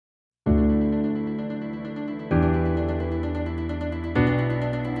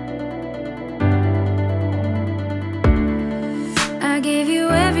gave you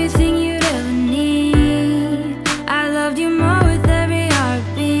everything you'd ever need. I loved you more with every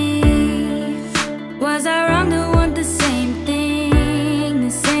heartbeat. Was I wrong to want the same thing, the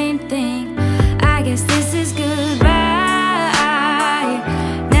same thing? I guess this is goodbye.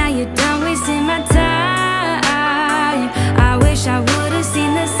 Now you're done wasting my time. I wish I would've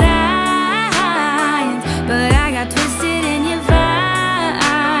seen the signs, but I got twisted in your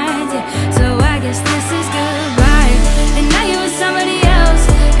vines, yeah. So I guess this is goodbye. And now you're with somebody else,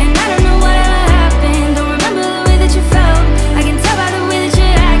 and I don't know whatever happened. Don't remember the way that you felt. I can tell by the way that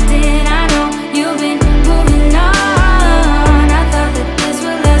you're acting. I know you've been moving on. I thought that this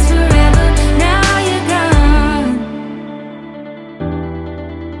would last forever. Now you're gone.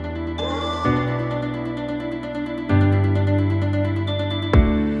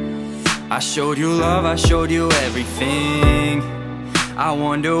 I showed you love, I showed you everything. I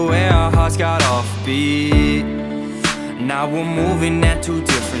wonder where our hearts got off beat. Now we're moving at two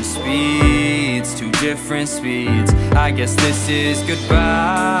different speeds, two different speeds. I guess this is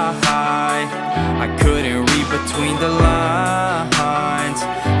goodbye. I couldn't read between the lines.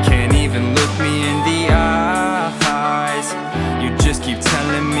 Can't even look me in the eyes. You just keep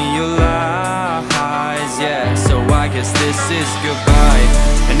telling me your lies, yeah. So I guess this is goodbye.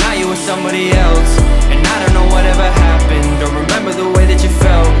 And now you're with somebody else.